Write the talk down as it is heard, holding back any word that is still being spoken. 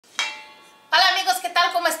amigos, ¿qué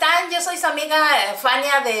tal? ¿Cómo están? Yo soy su amiga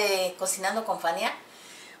Fania de Cocinando con Fania.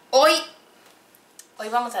 Hoy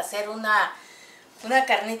vamos a hacer una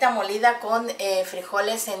carnita molida con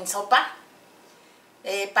frijoles en sopa.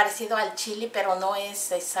 Parecido al chili, pero no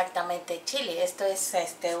es exactamente chili. Esto es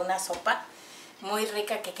una sopa muy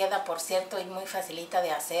rica que queda, por cierto, y muy facilita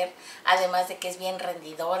de hacer. Además de que es bien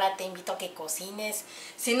rendidora, te invito a que cocines.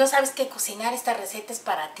 Si no sabes qué cocinar, esta receta es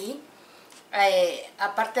para ti.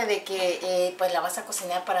 Aparte de que pues la vas a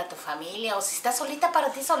cocinar para tu familia, o si estás solita,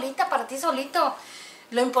 para ti solita, para ti solito.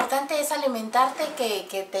 Lo importante es alimentarte,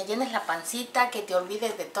 que te llenes la pancita, que te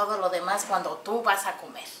olvides de todo lo demás cuando tú vas a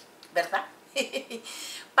comer, ¿verdad?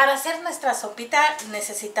 Para hacer nuestra sopita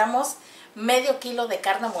necesitamos medio kilo de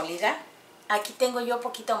carne molida. Aquí tengo yo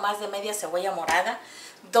poquito más de media cebolla morada,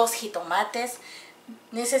 2 jitomates.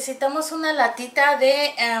 Necesitamos una latita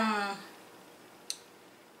de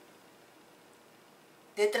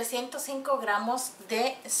 305 gramos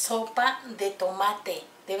de sopa de tomate.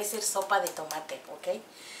 Debe ser sopa de tomate, ¿ok?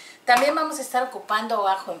 También vamos a estar ocupando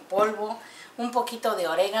ajo en polvo, un poquito de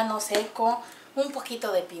orégano seco, un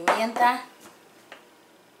poquito de pimienta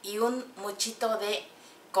y un muchito de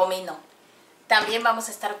comino. También vamos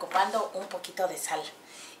a estar ocupando un poquito de sal.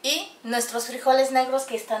 Y nuestros frijoles negros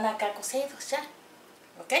que están acá cocidos ya,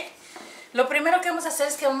 ¿ok? Lo primero que vamos a hacer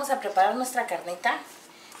es que vamos a preparar nuestra carnita.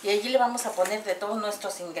 Y allí le vamos a poner de todos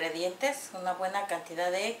nuestros ingredientes, una buena cantidad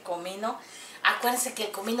de comino. Acuérdense que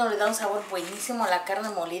el comino le da un sabor buenísimo a la carne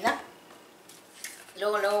molida.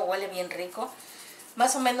 Luego huele bien rico.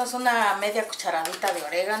 Más o menos una media cucharadita de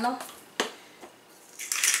orégano.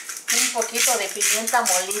 Un poquito de pimienta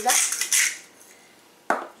molida.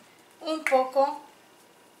 Un poco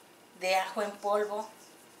de ajo en polvo.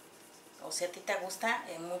 O si a ti te gusta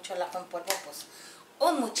mucho el ajo en polvo, pues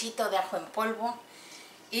un muchito de ajo en polvo.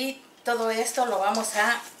 Y todo esto lo vamos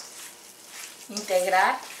a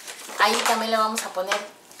integrar. Ahí también le vamos a poner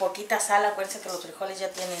poquita sal. Acuérdense que los frijoles ya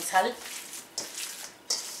tienen sal.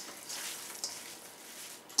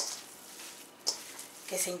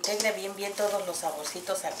 Que se integre bien todos los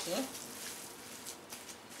saborcitos aquí.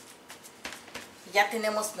 Ya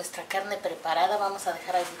tenemos nuestra carne preparada. Vamos a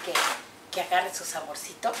dejar allí que agarre su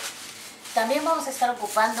saborcito. También vamos a estar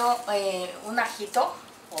ocupando un ajito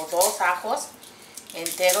o 2 ajos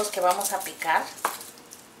enteros que vamos a picar.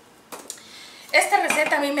 Esta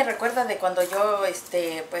receta a mí me recuerda de cuando yo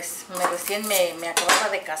pues recién me acababa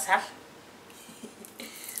de casar.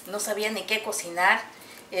 No sabía ni qué cocinar,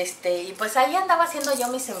 y pues ahí andaba haciendo yo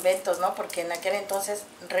mis inventos, ¿no? Porque en aquel entonces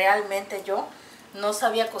realmente yo no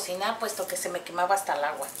sabía cocinar, puesto que se me quemaba hasta el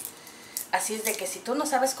agua. Así es de que si tú no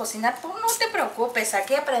sabes cocinar, tú no te preocupes,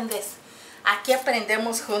 aquí aprendes. Aquí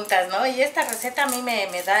aprendemos juntas, ¿no? Y esta receta a mí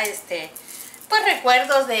me da pues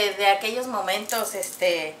recuerdos de aquellos momentos,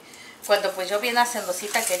 cuando pues yo bien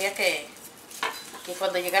hacendosita quería que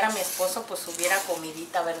cuando llegara mi esposo pues hubiera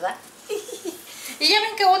comidita, ¿verdad? Y ya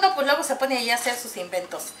ven que uno pues luego se pone ahí a hacer sus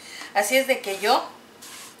inventos. Así es de que yo,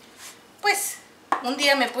 pues, un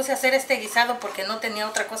día me puse a hacer este guisado porque no tenía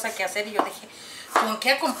otra cosa que hacer y yo dije, ¿con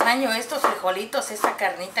qué acompaño estos frijolitos, esta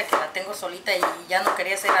carnita que la tengo solita y ya no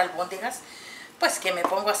quería hacer albóndigas? Pues que me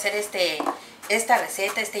pongo a hacer esta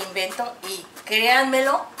receta, este invento, y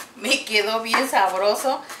créanmelo, me quedó bien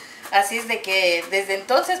sabroso. Así es de que desde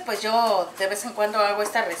entonces pues yo de vez en cuando hago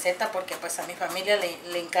esta receta porque pues a mi familia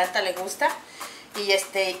le encanta, le gusta.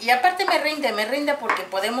 Y aparte me rinde porque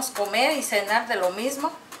podemos comer y cenar de lo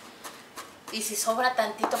mismo. Y si sobra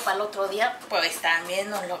tantito para el otro día, pues también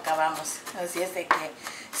nos lo acabamos. Así es de que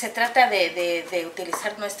se trata de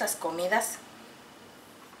utilizar nuestras comidas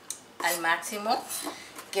al máximo,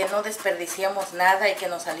 que no desperdiciemos nada y que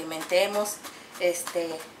nos alimentemos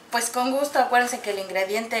pues con gusto. Acuérdense que el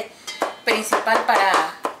ingrediente principal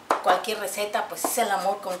para cualquier receta pues es el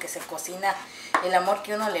amor con que se cocina, el amor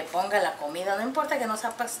que uno le ponga a la comida. No importa que no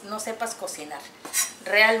sepas cocinar,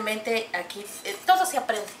 realmente aquí todo se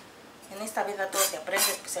aprende. En esta vida todo se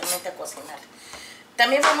aprende, especialmente a cocinar.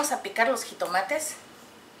 También vamos a picar los jitomates,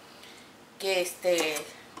 que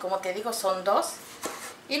como te digo son 2.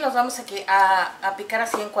 Y los vamos aquí a picar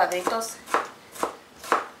así en cuadritos.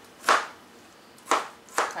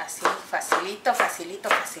 Así, facilito.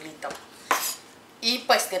 Y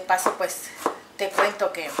pues de paso pues te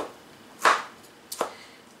cuento que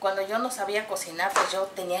cuando yo no sabía cocinar, pues yo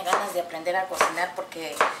tenía ganas de aprender a cocinar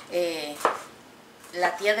porque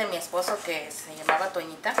la tía de mi esposo, que se llamaba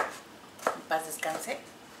Toñita, en paz descanse,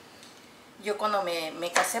 yo cuando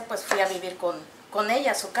me casé pues fui a vivir con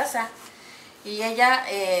ella a su casa. Y ella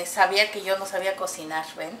sabía que yo no sabía cocinar,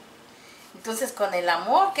 ¿ven? Entonces con el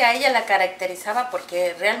amor que a ella la caracterizaba,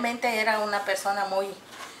 porque realmente era una persona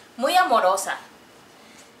muy amorosa,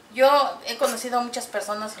 Yo he conocido a muchas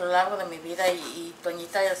personas a lo largo de mi vida y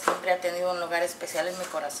Toñita siempre ha tenido un lugar especial en mi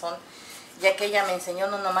corazón, ya que ella me enseñó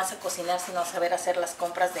no nomás a cocinar, sino a saber hacer las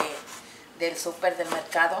compras del súper, del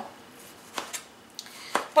mercado.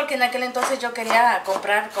 Porque en aquel entonces yo quería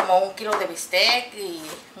comprar como 1 kilo de bistec y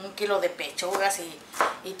 1 kilo de pechugas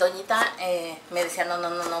y Toñita me decía,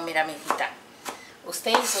 no, mira, mi hijita,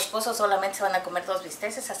 usted y su esposo solamente se van a comer 2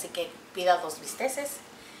 bisteces, así que pida 2 bisteces,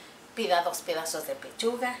 pida 2 pedazos de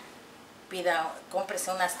pechuga, cómprese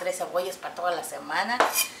unas 3 cebollas para toda la semana,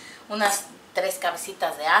 unas 3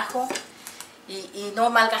 cabecitas de ajo y no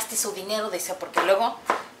malgaste su dinero, dice, porque luego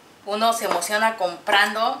uno se emociona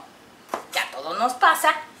comprando, ya todo nos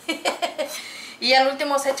pasa, y al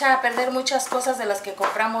último se echa a perder muchas cosas de las que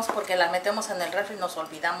compramos porque las metemos en el refri y nos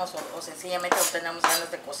olvidamos o sencillamente no tenemos ganas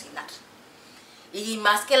de cocinar. Y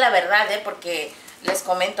más que la verdad, porque les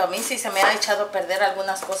comento, a mí sí se me ha echado a perder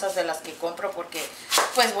algunas cosas de las que compro porque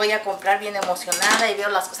pues voy a comprar bien emocionada y veo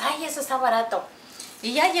las cosas, ay, eso está barato.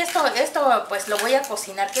 Y ya, y esto pues lo voy a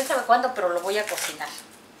cocinar, quién sabe cuándo, pero lo voy a cocinar.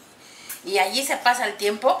 Y allí se pasa el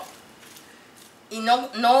tiempo y no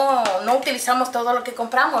utilizamos todo lo que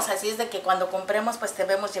compramos. Así es de que cuando compremos pues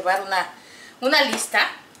debemos llevar una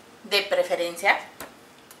lista de preferencia.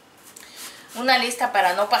 Una lista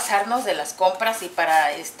para no pasarnos de las compras y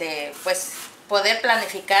para pues poder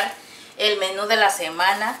planificar el menú de la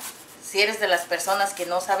semana. Si eres de las personas que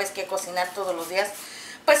no sabes qué cocinar todos los días,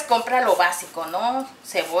 pues compra lo básico, ¿no?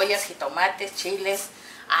 Cebollas, jitomates, chiles,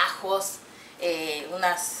 ajos,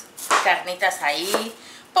 unas carnitas ahí,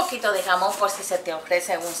 poquito de jamón por si se te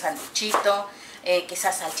ofrece un sanduchito,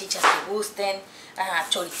 quizás salchichas que gusten,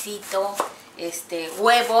 choricito,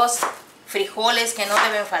 huevos, frijoles que no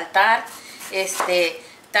deben faltar.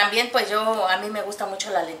 También pues a mí me gusta mucho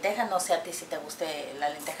la lenteja, no sé a ti si te guste la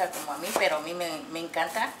lenteja como a mí, pero a mí me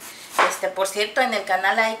encanta. Por cierto, en el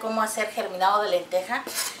canal hay cómo hacer germinado de lenteja,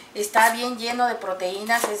 está bien lleno de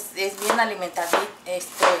proteínas, es bien alimentado,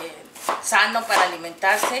 sano para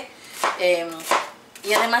alimentarse,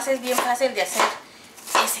 y además es bien fácil de hacer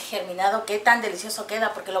ese germinado, que tan delicioso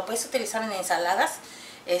queda, porque lo puedes utilizar en ensaladas,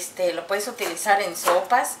 lo puedes utilizar en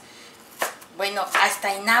sopas, bueno,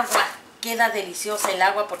 hasta en agua. Queda deliciosa el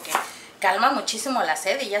agua porque calma muchísimo la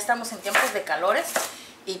sed y ya estamos en tiempos de calores.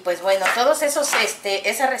 Y pues bueno, todos esas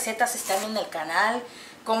recetas están en el canal.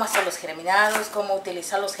 Cómo hacer los germinados, cómo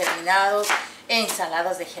utilizar los germinados,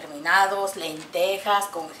 ensaladas de germinados, lentejas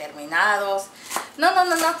con germinados. No.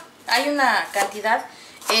 Hay una cantidad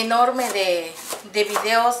enorme de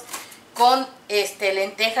videos con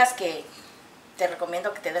lentejas que te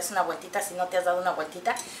recomiendo que te des una vueltita si no te has dado una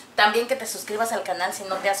vueltita. También que te suscribas al canal si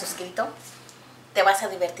no te has suscrito. Te vas a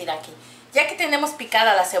divertir aquí. Ya que tenemos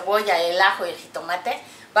picada la cebolla, el ajo y el jitomate,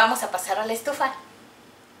 vamos a pasar a la estufa.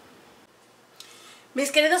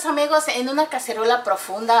 Mis queridos amigos, en una cacerola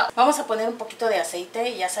profunda vamos a poner un poquito de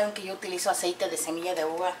aceite. Ya saben que yo utilizo aceite de semilla de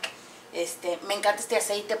uva. Me encanta este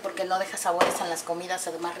aceite porque no deja sabores en las comidas,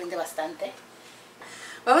 además rinde bastante.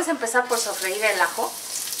 Vamos a empezar por sofreír el ajo.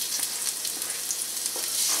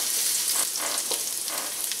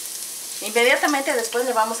 Inmediatamente después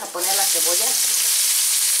le vamos a poner la cebolla,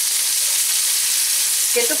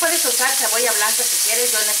 que tú puedes usar cebolla blanca si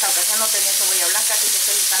quieres. Yo en esta ocasión no tenía cebolla blanca, así que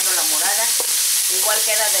estoy usando la morada, igual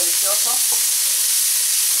queda delicioso.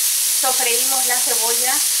 Sofreímos la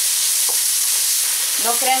cebolla.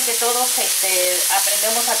 No crean que todos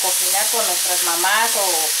aprendemos a cocinar con nuestras mamás o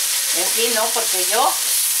en fin, no, porque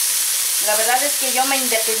la verdad es que yo me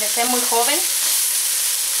independicé muy joven.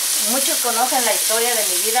 Muchos conocen la historia de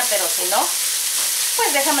mi vida, pero si no,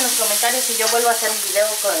 pues déjame en los comentarios si yo vuelvo a hacer un video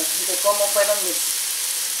de cómo fueron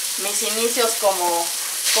mis inicios como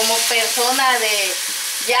persona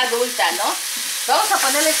ya adulta, ¿no? Vamos a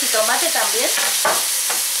ponerle el jitomate también.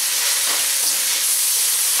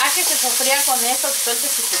 A que se sofría con esto, que suelte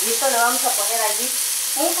su juguito, le vamos a poner allí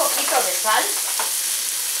un poquito de sal.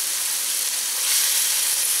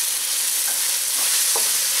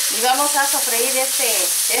 Y vamos a sofreír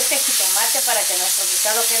este jitomate para que nuestro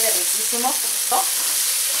guisado quede riquísimo.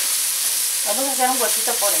 Vamos a hacer un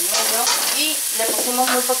huesito por el medio y le pusimos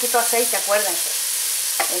muy poquito aceite, acuérdense.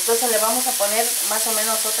 Entonces le vamos a poner más o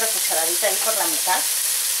menos otra cucharadita ahí por la mitad.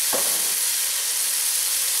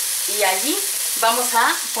 Y allí vamos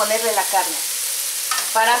a ponerle la carne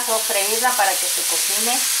para sofreírla, para que se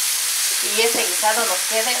cocine y ese guisado nos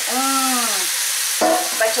quede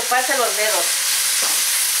para chuparse los dedos.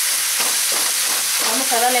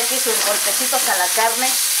 Vamos a darle aquí sus golpecitos a la carne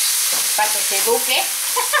para que se eduque.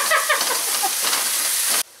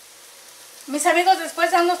 Mis amigos, después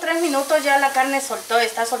de unos 3 minutos ya la carne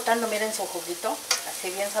está soltando, miren su juguito, así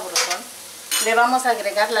bien sabrosón. le vamos a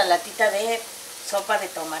agregar la latita de sopa de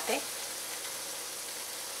tomate.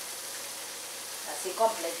 Así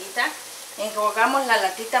completita. Enjugamos la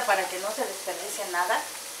latita para que no se desperdicie nada.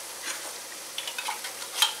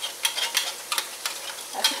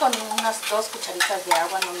 Así con unas 2 cucharitas de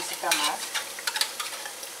agua, no necesita más.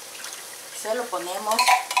 Se lo ponemos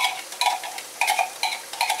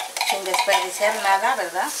sin desperdiciar nada,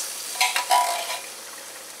 ¿verdad?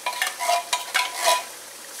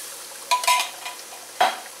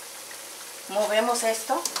 Movemos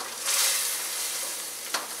esto.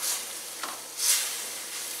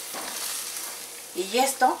 Y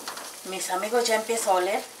esto, mis amigos, ya empieza a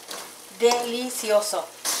oler delicioso.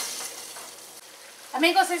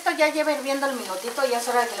 Amigos, esto ya lleva hirviendo el minutito, ya es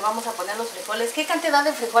hora de que le vamos a poner los frijoles. ¿Qué cantidad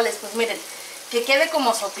de frijoles? Pues miren, que quede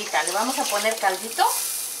como sopita. Le vamos a poner caldito.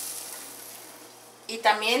 Y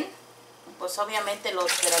también, pues obviamente los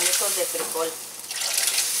granitos de frijol.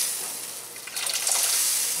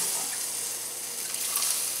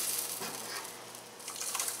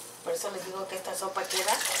 Por eso les digo que esta sopa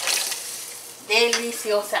queda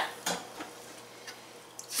deliciosa.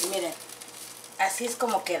 Y miren, así es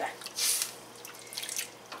como queda.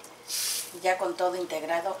 Ya con todo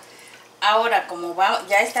integrado. Ahora, como va,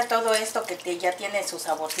 ya está todo esto que ya tiene su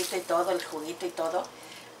saborcito y todo, el juguito y todo,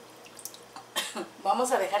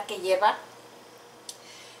 vamos a dejar que hierva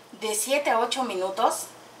de 7 a 8 minutos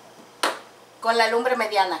con la lumbre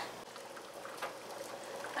mediana.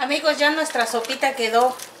 Amigos, ya nuestra sopita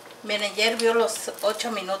quedó, miren, ya hirvió los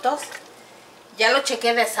 8 minutos. Ya lo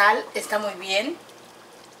chequé de sal, está muy bien.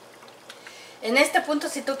 En este punto,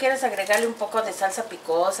 si tú quieres agregarle un poco de salsa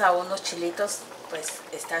picosa o unos chilitos, pues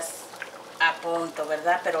estás a punto,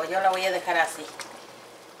 ¿verdad? Pero yo la voy a dejar así.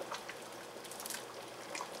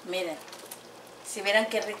 Miren, si vieran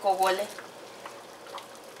qué rico huele.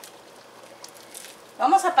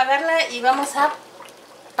 Vamos a apagarla y vamos a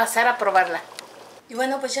pasar a probarla. Y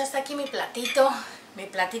bueno, pues ya está aquí mi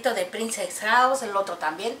platito de Princess House, el otro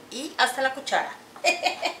también, y hasta la cuchara.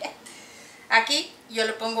 Aquí yo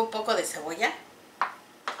le pongo un poco de cebolla.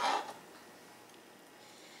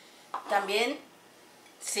 También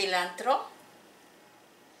cilantro.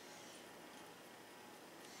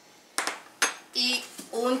 Y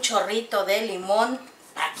un chorrito de limón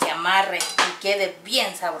para que amarre y quede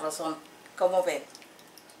bien sabrosón. Como ven.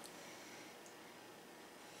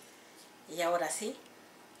 Y ahora sí,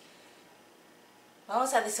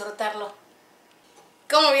 vamos a disfrutarlo.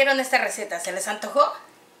 ¿Cómo vieron esta receta? ¿Se les antojó?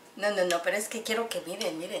 No, pero es que quiero que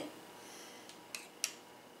miren.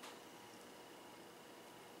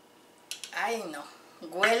 Ay, no.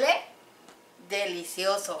 Huele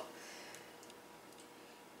delicioso.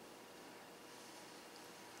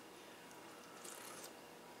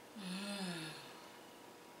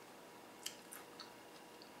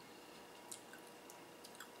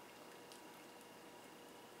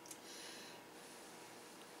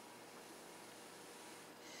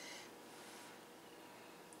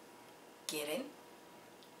 ¿Quieren?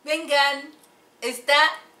 ¡Vengan! ¡Está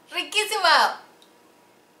riquísima!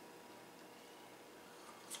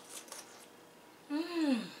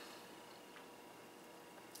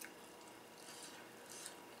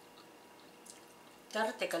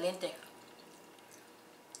 Está caliente.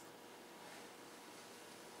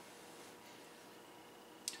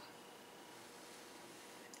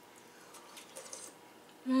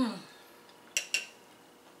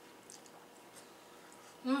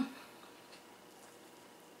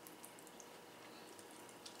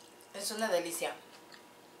 Es una delicia.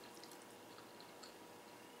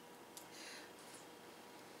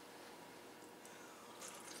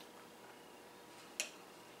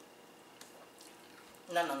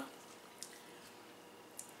 No.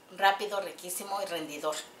 Rápido, riquísimo y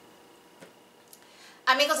rendidor.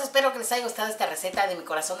 Amigos, espero que les haya gustado esta receta de mi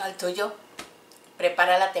corazón al tuyo.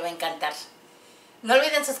 Prepárala, te va a encantar. No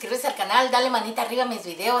olviden suscribirse al canal, darle manita arriba a mis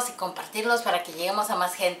videos y compartirlos para que lleguemos a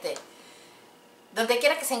más gente. Donde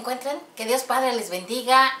quiera que se encuentren, que Dios Padre les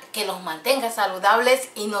bendiga, que los mantenga saludables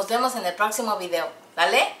y nos vemos en el próximo video.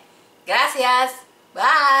 ¿Vale? Gracias.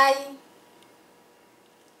 Bye.